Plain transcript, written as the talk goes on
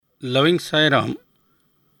Loving Sai Ram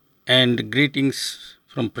and greetings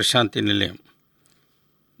from Prashanti Nilayam.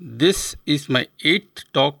 This is my 8th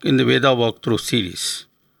talk in the Veda Walkthrough series.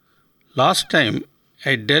 Last time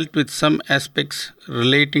I dealt with some aspects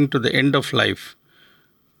relating to the end of life,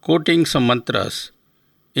 quoting some mantras,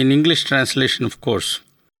 in English translation of course,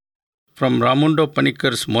 from Ramundo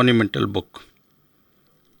Panikar's monumental book.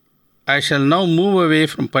 I shall now move away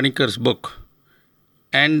from Panikar's book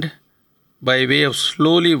and by way of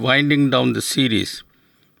slowly winding down the series,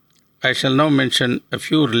 I shall now mention a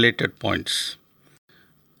few related points.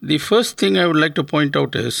 The first thing I would like to point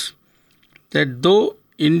out is that though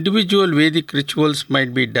individual Vedic rituals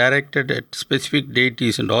might be directed at specific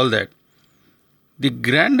deities and all that, the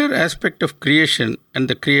grander aspect of creation and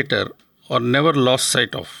the creator are never lost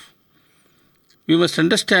sight of. We must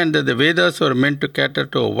understand that the Vedas were meant to cater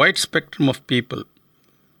to a wide spectrum of people.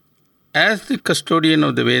 As the custodian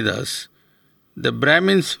of the Vedas, the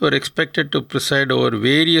Brahmins were expected to preside over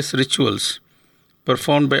various rituals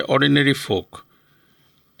performed by ordinary folk,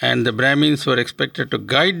 and the Brahmins were expected to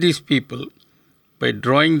guide these people by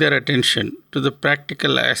drawing their attention to the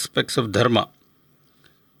practical aspects of dharma.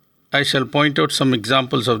 I shall point out some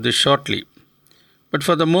examples of this shortly. But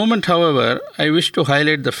for the moment, however, I wish to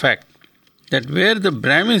highlight the fact that where the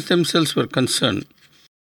Brahmins themselves were concerned,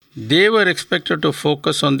 they were expected to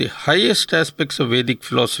focus on the highest aspects of Vedic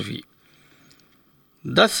philosophy.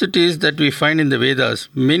 Thus it is that we find in the Vedas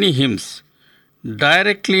many hymns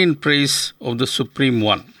directly in praise of the Supreme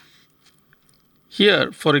One.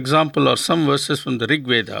 Here, for example, are some verses from the Rig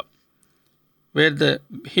Veda, where the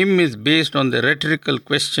hymn is based on the rhetorical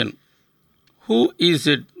question, who is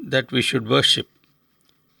it that we should worship?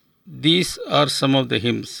 These are some of the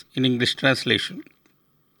hymns in English translation.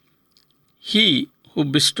 He who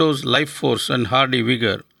bestows life force and hardy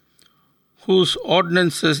vigor, whose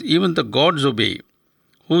ordinances even the gods obey,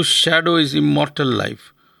 whose shadow is immortal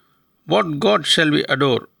life, what God shall we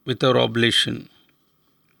adore with our oblation?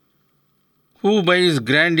 Who by his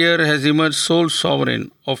grandeur has emerged sole sovereign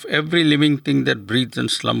of every living thing that breathes and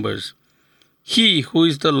slumbers, he who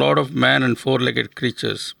is the Lord of man and four-legged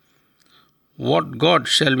creatures, what God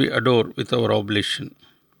shall we adore with our oblation?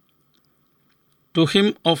 To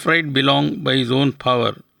him of right belong by his own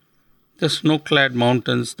power the snow-clad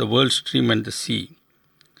mountains, the world stream and the sea.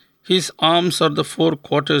 His arms are the four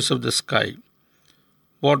quarters of the sky.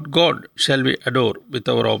 What God shall we adore with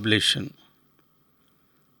our oblation?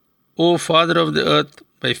 O Father of the earth,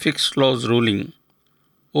 by fixed laws ruling,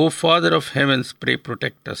 O Father of heavens, pray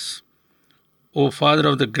protect us. O Father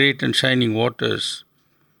of the great and shining waters,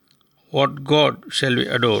 what God shall we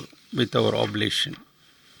adore with our oblation?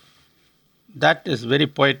 That is very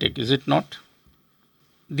poetic, is it not?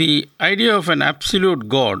 The idea of an absolute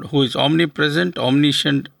God who is omnipresent,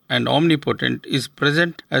 omniscient, and omnipotent is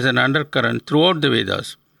present as an undercurrent throughout the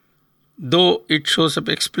Vedas, though it shows up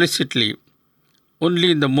explicitly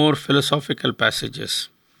only in the more philosophical passages.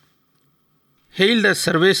 Hailed as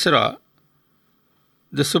Sarvesvara,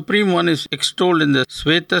 the Supreme One is extolled in the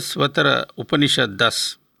Svetasvatara Upanishad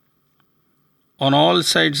thus: on all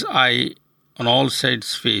sides eye, on all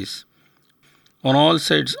sides face, on all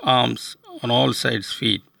sides arms, on all sides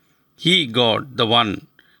feet. He, God, the One,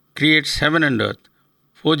 creates heaven and earth,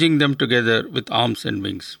 forging them together with arms and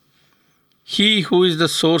wings. He who is the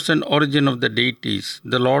source and origin of the deities,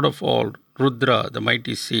 the Lord of all, Rudra, the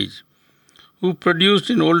mighty sage, who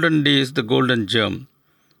produced in olden days the golden germ,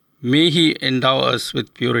 may he endow us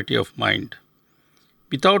with purity of mind.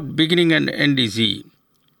 Without beginning and end is he.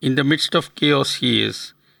 In the midst of chaos he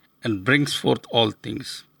is, and brings forth all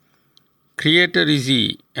things. Creator is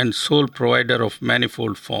he, and sole provider of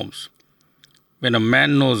manifold forms. When a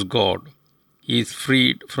man knows God, he is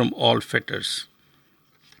freed from all fetters.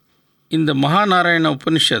 In the Mahanarayana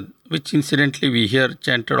Upanishad, which incidentally we hear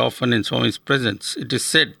chanted often in Swami's presence, it is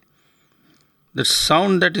said, the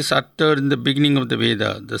sound that is uttered in the beginning of the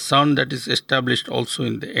Veda, the sound that is established also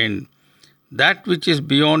in the end, that which is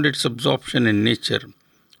beyond its absorption in nature,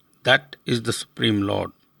 that is the Supreme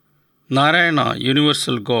Lord. Narayana,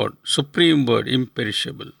 universal God, Supreme Word,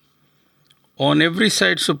 imperishable. On every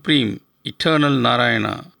side supreme, eternal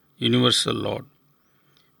Narayana, universal Lord.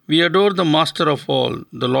 We adore the Master of all,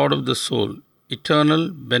 the Lord of the soul,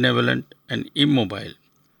 eternal, benevolent, and immobile.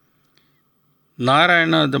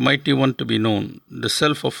 Narayana, the mighty one to be known, the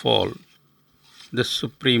self of all, the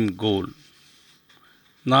supreme goal.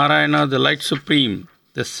 Narayana, the light supreme,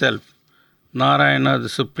 the self. Narayana, the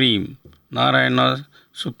supreme. Narayana,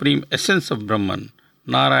 supreme essence of Brahman.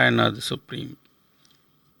 Narayana, the supreme.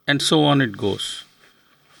 And so on it goes.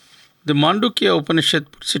 The Mandukya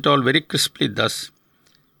Upanishad puts it all very crisply thus: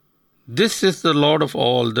 This is the Lord of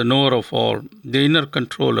all, the knower of all, the inner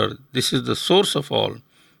controller. This is the source of all,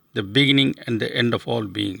 the beginning and the end of all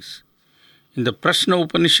beings. In the Prashna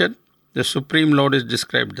Upanishad, the Supreme Lord is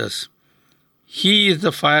described thus: He is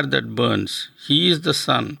the fire that burns, He is the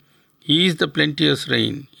sun, He is the plenteous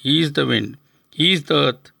rain, He is the wind, He is the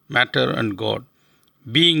earth, matter and God,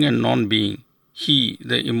 being and non-being, He,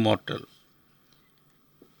 the immortal.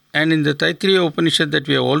 And in the Taittiriya Upanishad that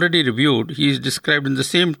we have already reviewed, He is described in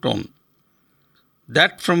the same tone: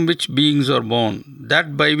 that from which beings are born,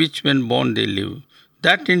 that by which when born they live,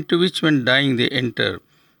 that into which when dying they enter,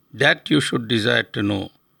 that you should desire to know.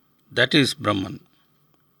 That is Brahman.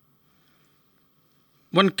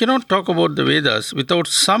 One cannot talk about the Vedas without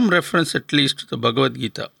some reference at least to the Bhagavad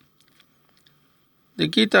Gita. The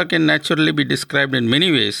Gita can naturally be described in many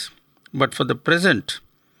ways, but for the present,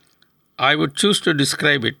 I would choose to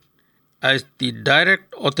describe it as the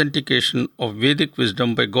direct authentication of Vedic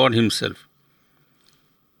wisdom by God Himself.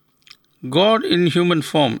 God in human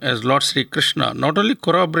form as Lord Sri Krishna not only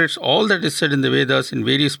corroborates all that is said in the Vedas in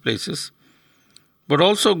various places, but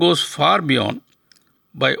also goes far beyond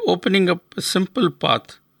by opening up a simple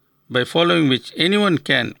path by following which anyone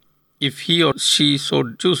can, if he or she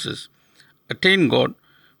so chooses, attain God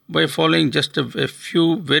by following just a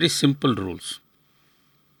few very simple rules.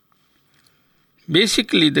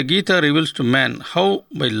 Basically, the Gita reveals to man how,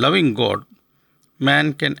 by loving God,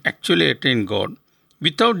 man can actually attain God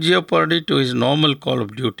without jeopardy to his normal call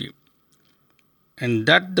of duty. And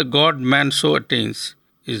that the God man so attains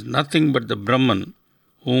is nothing but the Brahman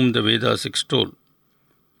whom the Vedas extol.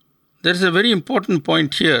 There is a very important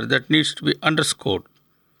point here that needs to be underscored.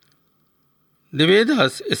 The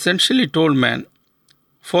Vedas essentially told man,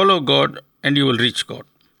 follow God and you will reach God.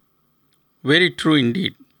 Very true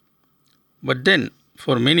indeed. But then,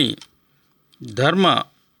 for many, dharma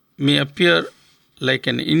may appear like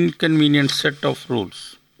an inconvenient set of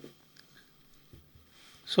rules.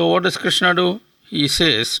 So what does Krishna do? He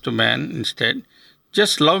says to man instead,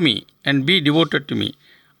 just love me and be devoted to me.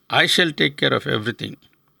 I shall take care of everything.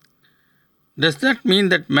 Does that mean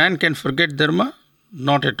that man can forget dharma?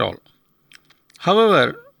 Not at all.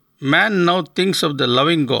 However, man now thinks of the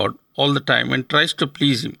loving God all the time and tries to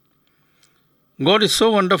please Him. God is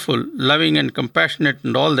so wonderful, loving and compassionate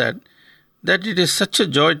and all that it is such a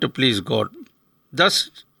joy to please God. Thus,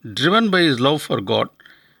 driven by his love for God,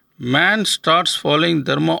 man starts following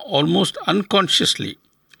dharma almost unconsciously.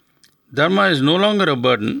 Dharma is no longer a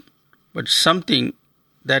burden, but something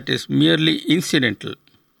that is merely incidental.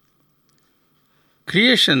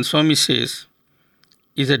 Creation, Swami says,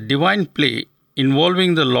 is a divine play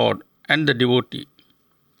involving the Lord and the devotee.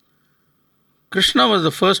 Krishna was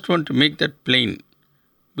the first one to make that plain,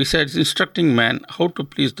 besides instructing man how to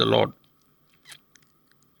please the Lord.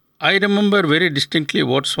 I remember very distinctly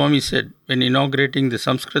what Swami said when inaugurating the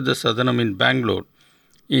Samskrita Sadanam in Bangalore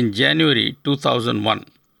in January 2001.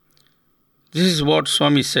 This is what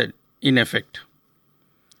Swami said in effect.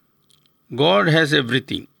 God has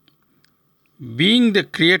everything. Being the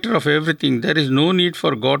creator of everything, there is no need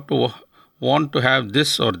for God to want to have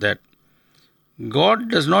this or that. God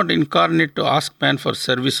does not incarnate to ask man for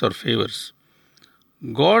service or favors.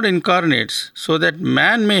 God incarnates so that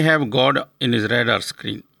man may have God in his radar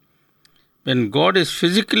screen. When God is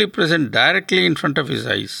physically present directly in front of his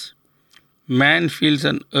eyes, man feels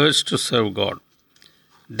an urge to serve God.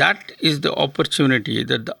 That is the opportunity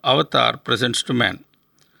that the avatar presents to man.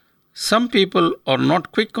 Some people are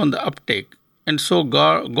not quick on the uptake, and so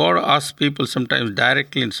God asks people sometimes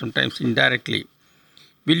directly and sometimes indirectly,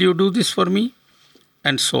 will you do this for me?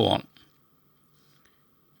 And so on.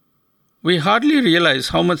 We hardly realize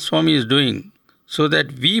how much Swami is doing so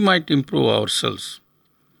that we might improve ourselves.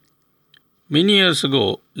 Many years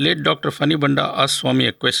ago, late Dr. Fani Banda asked Swami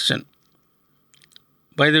a question.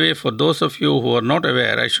 By the way, for those of you who are not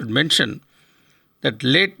aware, I should mention that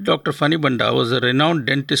late Dr. Fani Banda was a renowned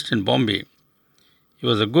dentist in Bombay. He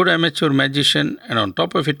was a good amateur magician, and on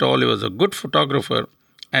top of it all, he was a good photographer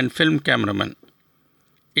and film cameraman.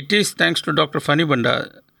 It is thanks to Dr. Fani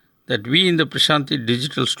Banda that we in the Prashanti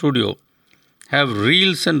Digital Studio have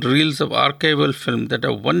reels and reels of archival film that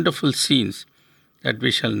are wonderful scenes that we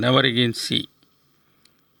shall never again see.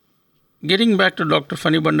 Getting back to Dr.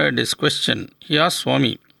 Fani Banda and his question, he asked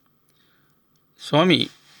Swami,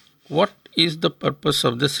 what is the purpose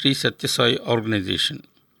of the Sri Satya Sai organization?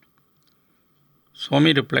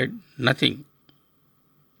 Swami replied, nothing.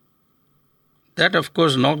 That of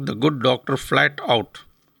course knocked the good doctor flat out.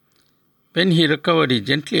 When he recovered, he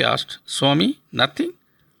gently asked, Swami, nothing?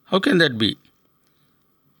 How can that be?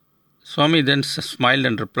 Swami then smiled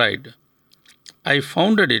and replied, I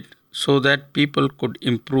founded it so that people could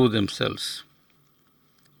improve themselves.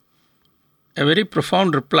 A very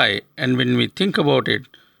profound reply, and when we think about it,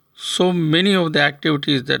 so many of the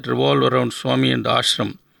activities that revolve around Swami and the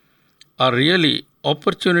ashram are really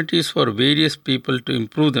opportunities for various people to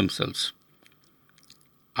improve themselves.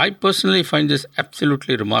 I personally find this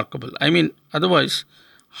absolutely remarkable. Otherwise,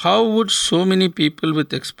 how would so many people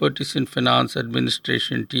with expertise in finance,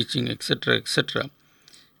 administration, teaching, etc.,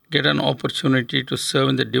 get an opportunity to serve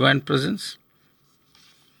in the divine presence?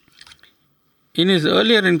 In his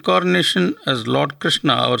earlier incarnation as Lord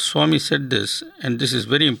Krishna, our Swami said this, and this is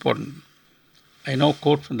very important. I now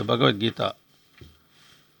quote from the Bhagavad Gita.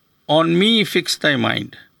 On me fix thy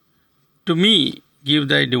mind, to me give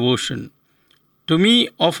thy devotion, to me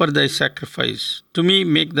offer thy sacrifice, to me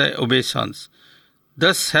make thy obeisance.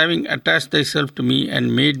 Thus having attached thyself to me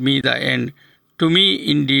and made me thy end, to me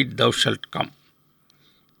indeed thou shalt come.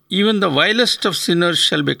 Even the vilest of sinners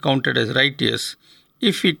shall be counted as righteous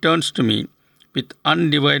if he turns to me with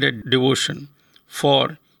undivided devotion,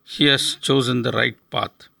 for he has chosen the right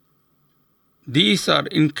path. These are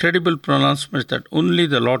incredible pronouncements that only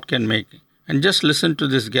the Lord can make. And just listen to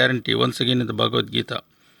this guarantee once again in the Bhagavad Gita.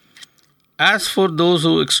 As for those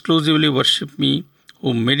who exclusively worship me,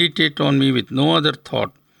 who meditate on me with no other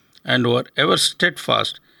thought, and who are ever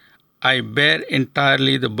steadfast, I bear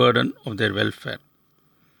entirely the burden of their welfare.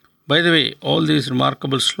 By the way, all these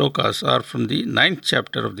remarkable slokas are from the 9th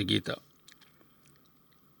chapter of the Gita.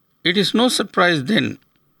 It is no surprise then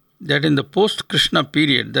that in the post-Krishna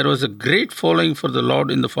period there was a great following for the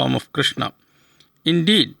Lord in the form of Krishna.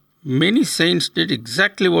 Indeed, many saints did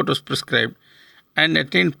exactly what was prescribed and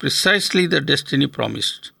attained precisely the destiny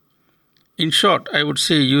promised. In short, I would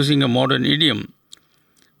say, using a modern idiom,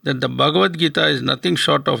 that the Bhagavad Gita is nothing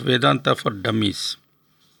short of Vedanta for dummies.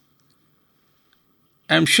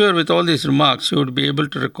 I am sure with all these remarks you would be able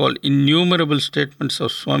to recall innumerable statements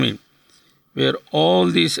of Swami where all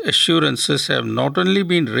these assurances have not only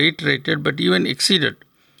been reiterated but even exceeded.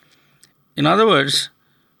 In other words,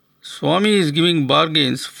 Swami is giving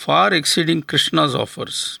bargains far exceeding Krishna's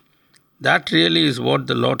offers. That really is what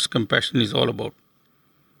the Lord's compassion is all about.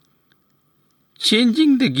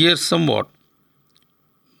 Changing the gear somewhat,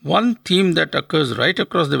 one theme that occurs right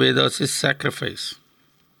across the Vedas is sacrifice.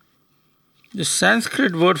 The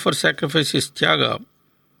Sanskrit word for sacrifice is tyaga,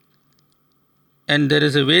 and there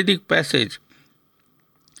is a Vedic passage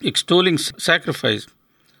extolling sacrifice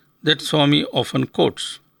that Swami often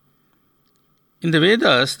quotes. In the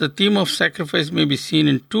Vedas, the theme of sacrifice may be seen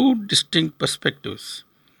in two distinct perspectives.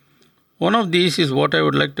 One of these is what I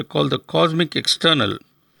would like to call the cosmic external,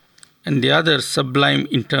 and the other sublime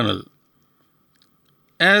internal.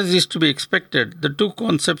 As is to be expected, the two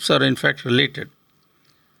concepts are in fact related.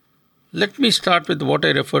 Let me start with what I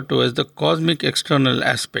refer to as the cosmic external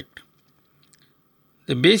aspect.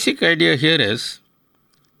 The basic idea here is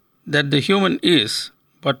that the human is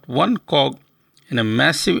but one cog in a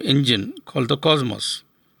massive engine called the cosmos.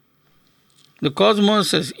 The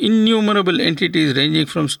cosmos has innumerable entities ranging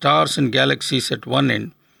from stars and galaxies at one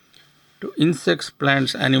end to insects,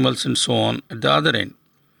 plants, animals, and so on at the other end.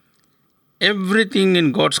 Everything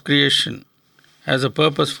in God's creation has a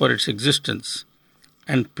purpose for its existence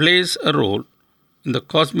and plays a role in the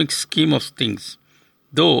cosmic scheme of things,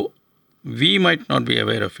 though we might not be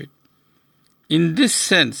aware of it. In this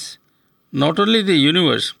sense, not only the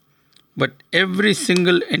universe, but every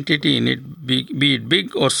single entity in it, be it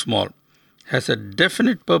big or small, has a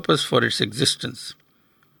definite purpose for its existence.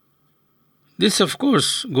 This, of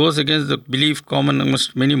course, goes against the belief common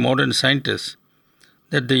amongst many modern scientists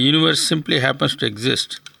that the universe simply happens to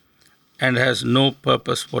exist and has no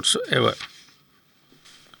purpose whatsoever.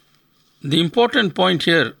 The important point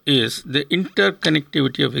here is the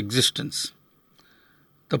interconnectivity of existence.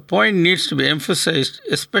 The point needs to be emphasized,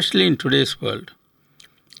 especially in today's world,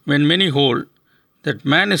 when many hold that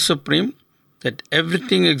man is supreme, that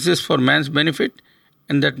everything exists for man's benefit,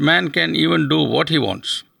 and that man can even do what he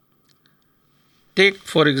wants. Take,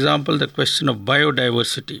 for example, the question of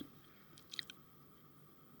biodiversity.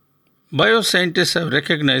 Bioscientists have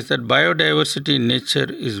recognized that biodiversity in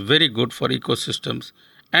nature is very good for ecosystems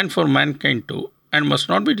and for mankind too, and must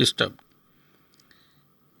not be disturbed.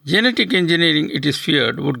 Genetic engineering, it is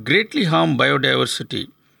feared, would greatly harm biodiversity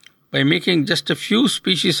by making just a few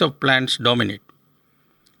species of plants dominate.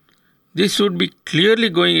 This would be clearly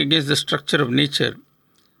going against the structure of nature,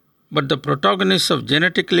 but the protagonists of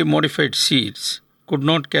genetically modified seeds could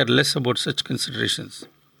not care less about such considerations.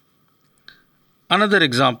 Another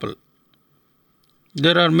example.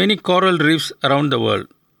 There are many coral reefs around the world,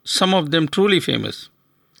 some of them truly famous.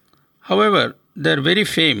 However, their very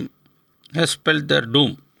fame has spelled their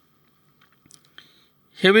doom.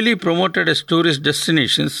 Heavily promoted as tourist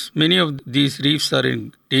destinations, many of these reefs are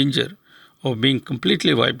in danger of being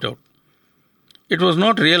completely wiped out. It was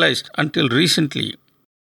not realized until recently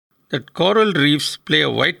that coral reefs play a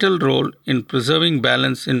vital role in preserving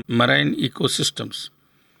balance in marine ecosystems.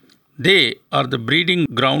 They are the breeding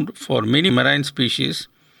ground for many marine species,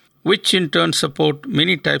 which in turn support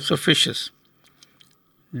many types of fishes.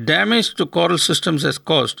 Damage to coral systems has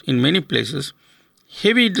caused, in many places,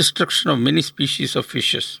 heavy destruction of many species of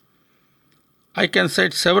fishes. I can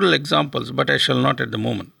cite several examples, but I shall not at the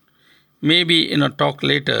moment. Maybe in a talk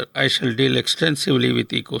later, I shall deal extensively with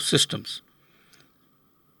ecosystems.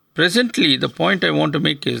 Presently, the point I want to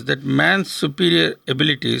make is that man's superior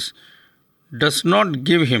abilities does not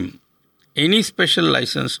give him any special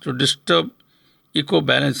license to disturb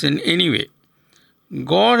eco-balance in any way.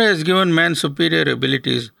 God has given man superior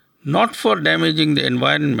abilities not for damaging the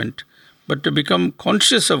environment, but to become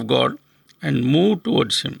conscious of God and move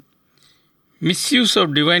towards Him. Misuse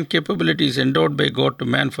of divine capabilities endowed by God to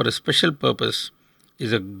man for a special purpose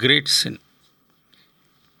is a great sin.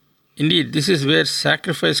 Indeed, this is where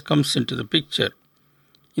sacrifice comes into the picture.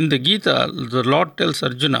 In the Gita, the Lord tells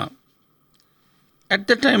Arjuna, at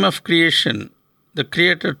the time of creation, the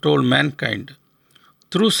Creator told mankind,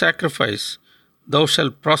 through sacrifice, thou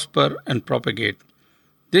shalt prosper and propagate.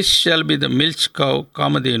 This shall be the milch cow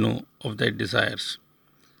Kamadhenu of thy desires.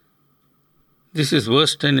 This is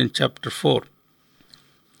verse 10 in chapter 4.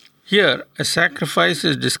 Here, a sacrifice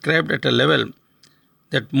is described at a level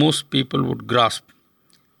that most people would grasp.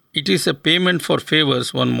 It is a payment for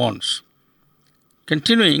favors one wants.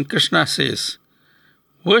 Continuing, Krishna says,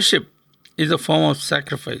 worship is a form of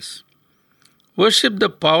sacrifice. Worship the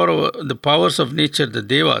powers of nature, the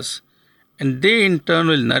Devas, and they in turn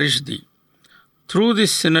will nourish thee. Through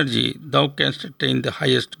this synergy, thou canst attain the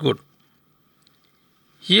highest good.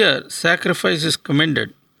 Here, sacrifice is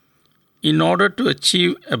commended in order to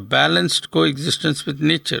achieve a balanced coexistence with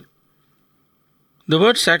nature. The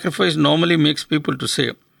word sacrifice normally makes people to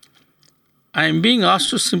say, I am being asked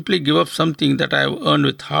to simply give up something that I have earned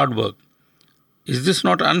with hard work. Is this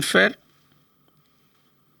not unfair?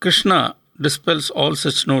 Krishna dispels all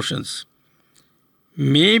such notions.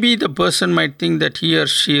 Maybe the person might think that he or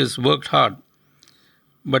she has worked hard,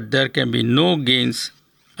 but there can be no gains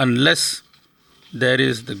unless there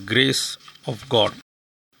is the grace of God.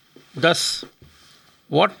 Thus,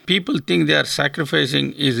 what people think they are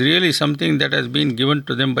sacrificing is really something that has been given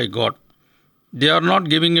to them by God. They are not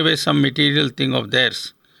giving away some material thing of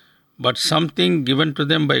theirs, but something given to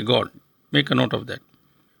them by God. Make a note of that.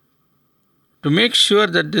 To make sure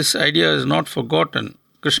that this idea is not forgotten,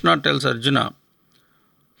 Krishna tells Arjuna,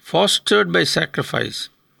 fostered by sacrifice,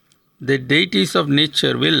 the deities of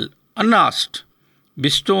nature will, unasked,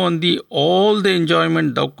 bestow on thee all the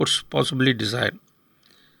enjoyment thou couldst possibly desire.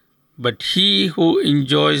 But he who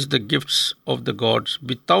enjoys the gifts of the gods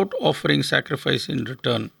without offering sacrifice in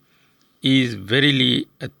return is verily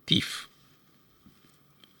a thief.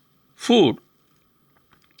 Food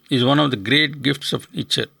is one of the great gifts of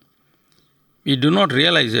nature. We do not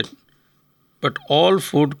realize it, but all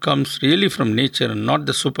food comes really from nature and not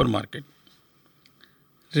the supermarket.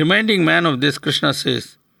 Reminding man of this, Krishna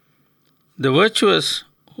says, the virtuous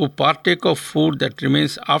who partake of food that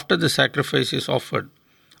remains after the sacrifice is offered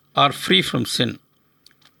are free from sin.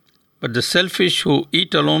 But the selfish who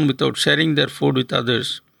eat alone without sharing their food with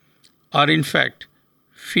others are in fact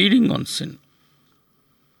feeding on sin.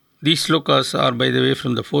 These slokas are, by the way,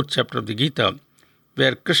 from the 4th chapter of the Gita,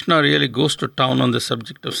 where Krishna really goes to town on the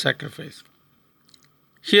subject of sacrifice.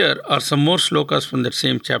 Here are some more slokas from that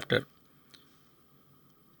same chapter.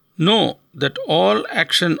 Know that all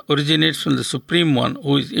action originates from the Supreme One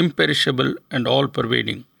who is imperishable and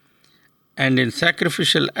all-pervading. And in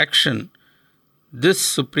sacrificial action, this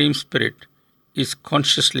Supreme Spirit is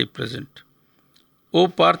consciously present. O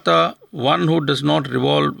Partha, one who does not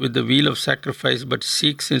revolve with the wheel of sacrifice but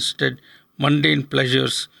seeks instead mundane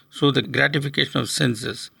pleasures through the gratification of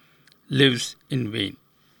senses, lives in vain.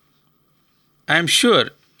 I am sure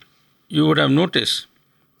you would have noticed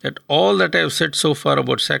that all that I have said so far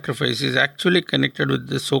about sacrifice is actually connected with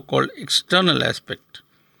the so-called external aspect.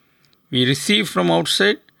 We receive from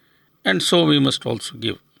outside, and so we must also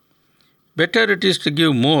give. Better it is to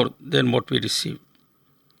give more than what we receive.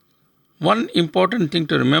 One important thing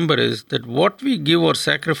to remember is that what we give or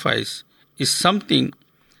sacrifice is something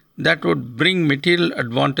that would bring material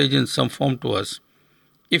advantage in some form to us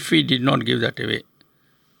if we did not give that away.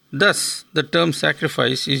 Thus, the term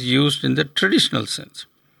sacrifice is used in the traditional sense.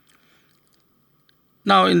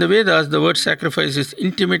 Now, in the Vedas, the word sacrifice is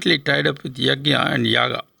intimately tied up with yajna and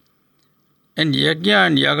yaga. And yajna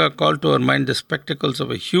and yaga call to our mind the spectacles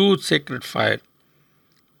of a huge sacred fire,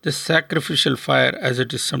 the sacrificial fire as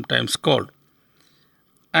it is sometimes called.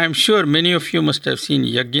 I am sure many of you must have seen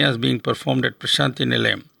yajnas being performed at Prashanti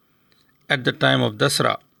Nilayam at the time of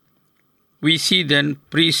Dasara. We see then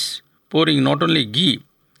priests pouring not only ghee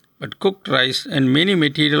but cooked rice and many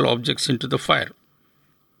material objects into the fire.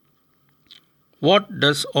 What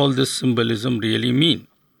does all this symbolism really mean?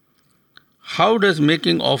 How does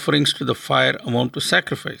making offerings to the fire amount to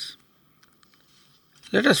sacrifice?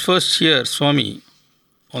 Let us first hear Swami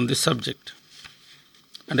on this subject.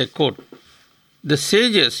 And I quote, "The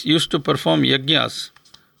sages used to perform yajnas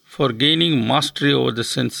for gaining mastery over the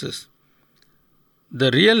senses.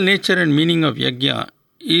 The real nature and meaning of yajna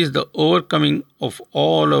is the overcoming of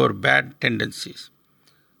all our bad tendencies,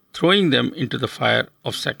 throwing them into the fire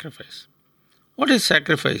of sacrifice." What is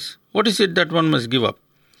sacrifice? What is it that one must give up?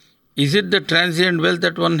 Is it the transient wealth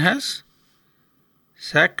that one has?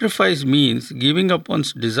 Sacrifice means giving up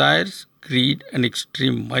one's desires, greed, and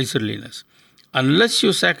extreme miserliness. Unless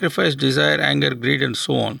you sacrifice desire, anger, greed, and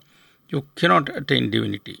so on, you cannot attain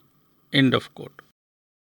divinity. End of quote.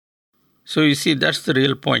 So you see, that's the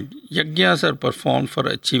real point. Yajnas are performed for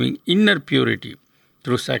achieving inner purity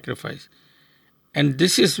through sacrifice. And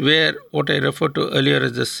this is where what I referred to earlier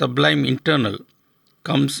as the sublime internal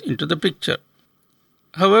comes into the picture.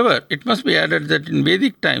 However, it must be added that in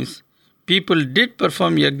Vedic times, people did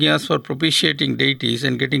perform yajnas for propitiating deities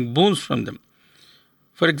and getting boons from them.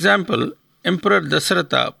 For example, Emperor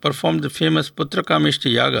Dasaratha performed the famous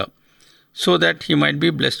Putrakameshti Yaga so that he might be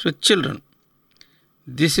blessed with children.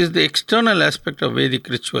 This is the external aspect of Vedic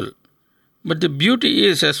ritual. But the beauty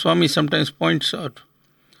is, as Swami sometimes points out,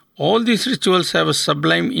 all these rituals have a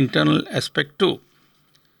sublime internal aspect too.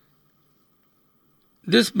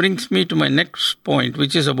 This brings me to my next point,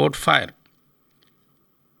 which is about fire.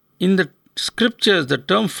 In the scriptures, the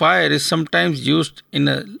term fire is sometimes used in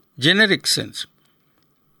a generic sense.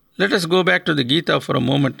 Let us go back to the Gita for a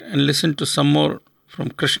moment and listen to some more from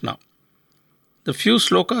Krishna. The few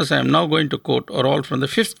slokas I am now going to quote are all from the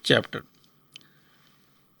 5th chapter.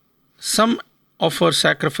 Some offer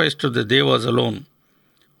sacrifice to the devas alone,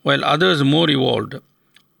 while others more evolved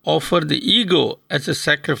offer the ego as a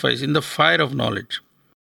sacrifice in the fire of knowledge.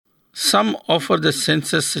 Some offer the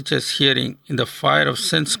senses such as hearing in the fire of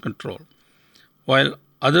sense control, while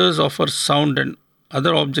others offer sound and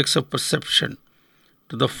other objects of perception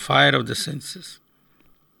to the fire of the senses.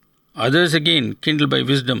 Others again, kindled by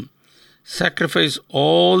wisdom, sacrifice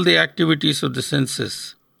all the activities of the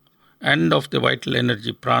senses and of the vital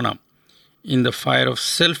energy prana in the fire of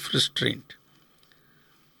self-restraint.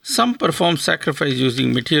 Some perform sacrifice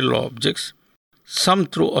using material objects, some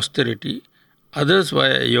through austerity, others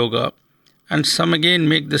via yoga, and some again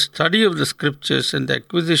make the study of the scriptures and the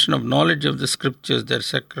acquisition of knowledge of the scriptures their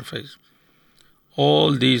sacrifice.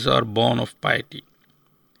 All these are born of piety.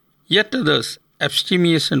 Yet others,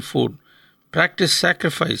 abstemious in food, practice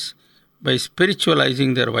sacrifice by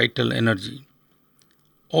spiritualizing their vital energy.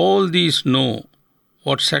 All these know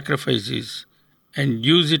what sacrifice is and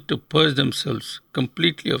use it to purge themselves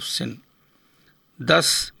completely of sin.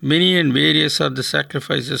 Thus, many and various are the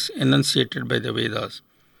sacrifices enunciated by the Vedas.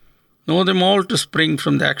 Know them all to spring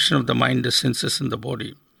from the action of the mind, the senses, and the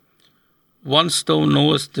body. Once thou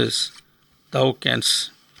knowest this, thou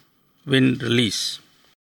canst win release.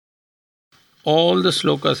 All the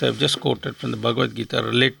slokas I have just quoted from the Bhagavad Gita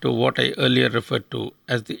relate to what I earlier referred to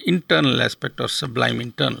as the internal aspect or sublime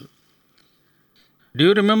internal. Do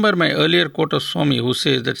you remember my earlier quote of Swami who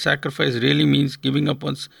says that sacrifice really means giving up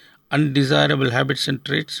one's undesirable habits and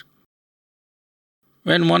traits?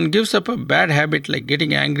 When one gives up a bad habit like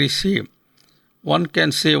getting angry, one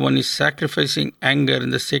can say one is sacrificing anger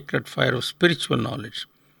in the sacred fire of spiritual knowledge.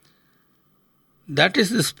 That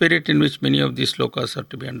is the spirit in which many of these slokas are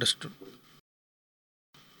to be understood.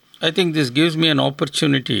 I think this gives me an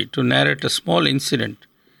opportunity to narrate a small incident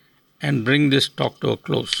and bring this talk to a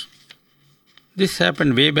close. This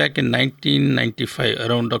happened way back in 1995,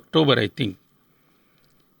 around October I think,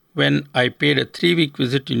 when I paid a 3-week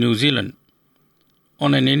visit to New Zealand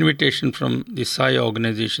on an invitation from the Saya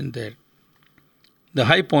organization there. The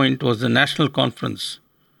high point was the national conference,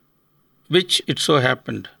 which it so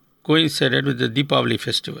happened coincided with the Deepavali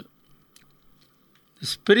festival. The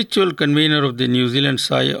spiritual convener of the New Zealand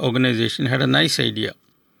Saya organization had a nice idea.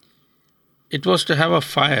 It was to have a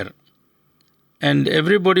fire, and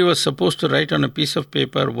everybody was supposed to write on a piece of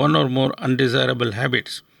paper one or more undesirable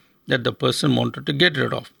habits that the person wanted to get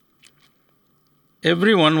rid of.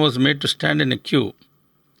 Everyone was made to stand in a queue,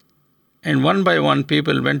 and one by one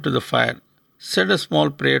people went to the fire, said a small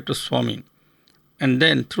prayer to Swami, and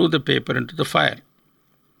then threw the paper into the fire.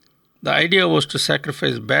 The idea was to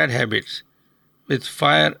sacrifice bad habits with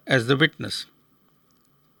fire as the witness.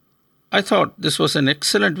 I thought this was an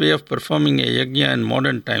excellent way of performing a yajna in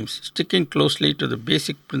modern times, sticking closely to the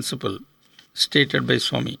basic principle stated by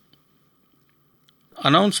Swami.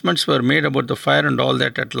 Announcements were made about the fire and all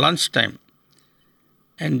that at lunchtime,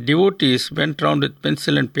 and devotees went round with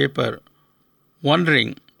pencil and paper,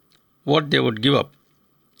 wondering what they would give up.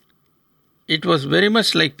 It was very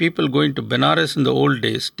much like people going to Benares in the old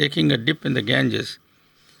days, taking a dip in the Ganges,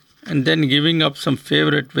 and then giving up some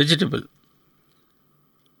favorite vegetable.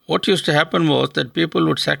 What used to happen was that people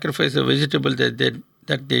would sacrifice a vegetable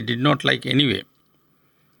that they did not like anyway.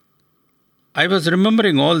 I was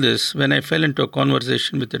remembering all this when I fell into a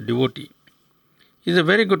conversation with a devotee. He is a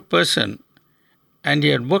very good person, and he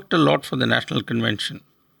had worked a lot for the National Convention.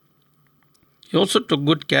 He also took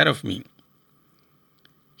good care of me.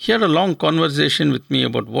 He had a long conversation with me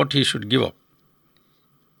about what he should give up.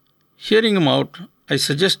 Hearing him out, I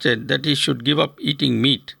suggested that he should give up eating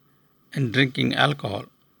meat and drinking alcohol.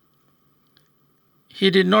 He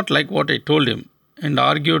did not like what I told him and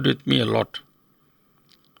argued with me a lot.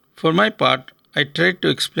 For my part, I tried to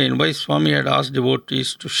explain why Swami had asked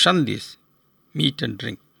devotees to shun this meat and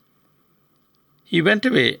drink. He went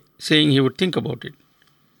away saying he would think about it.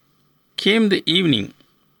 Came the evening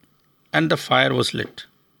and the fire was lit.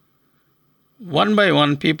 One by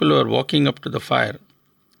one, people were walking up to the fire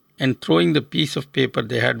and throwing the piece of paper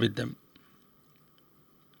they had with them.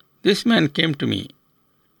 This man came to me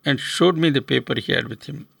and showed me the paper he had with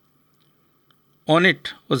him. On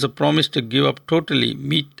it was a promise to give up totally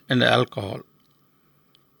meat and alcohol.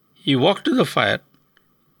 He walked to the fire,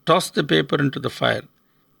 tossed the paper into the fire,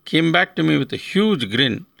 came back to me with a huge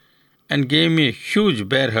grin, and gave me a huge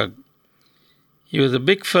bear hug. He was a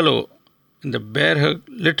big fellow, and the bear hug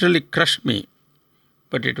literally crushed me,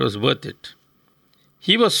 but it was worth it.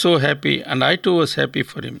 He was so happy, and I too was happy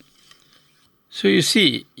for him. So you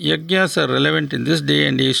see, yajnas are relevant in this day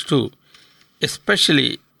and age too,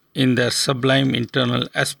 especially in their sublime internal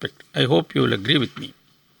aspect. I hope you will agree with me.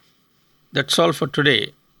 That's all for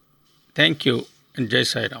today. Thank you and Jai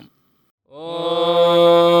Sai Ram.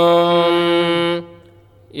 Om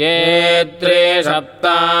Ye Tri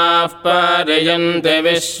Saptah Pariyanti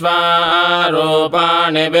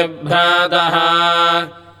Vishwarupani Vibhrataha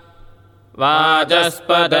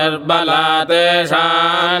Vajaspadarbalate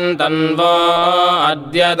Shantanvo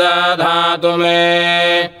Adya Dadhatu Me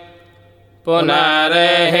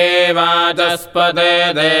Punarehi Vajaspade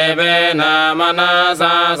Devena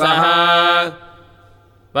Manasa Saha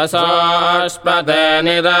Vasoshpade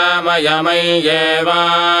Niramaya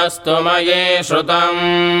Vastu Maye Shrutam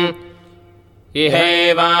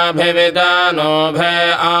Iheva Bhividano Bhe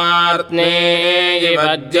Artni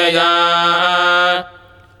Yivajjaya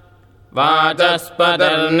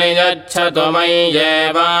Vajaspadar Niyachatu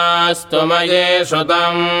Maye Vastu Maye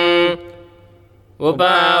Shrutam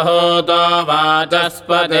Upahoto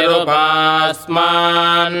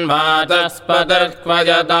Vajaspadirupasman Vajaspadar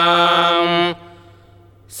Kvajatam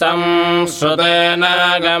Samshrutena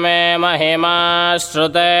game mahima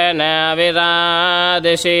shrutena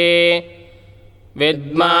viradishi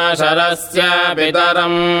Vidma sharasya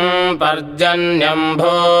pitaram parjanyam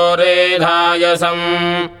bhoridhayasam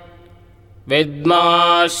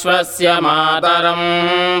Vidmoshvasya mataram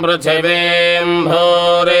prithivim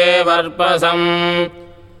bhorivarpasam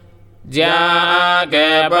Jyake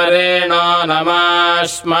parino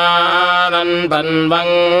namashmanan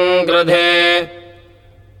panvang gradhe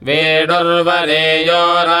Vedurvareyo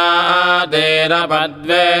radera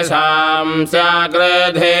padvesham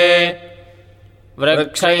syagradhe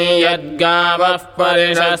Vrikshay yadgavah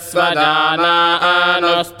parishasvajana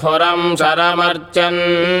anusphuram sharamarchan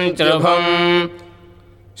trubhum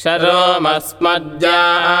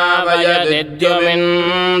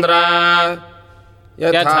Sharomasmadjavayadidyumindra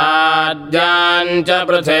Yathadyancha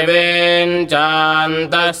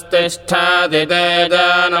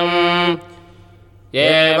prithivin-chantastishtaditejanam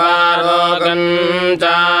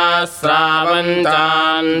Yevarogancha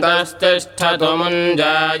sravancantastisthatu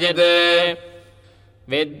munjayite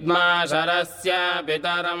Vidma sharasya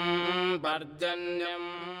pitaram parjanyam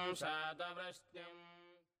shatavrashyam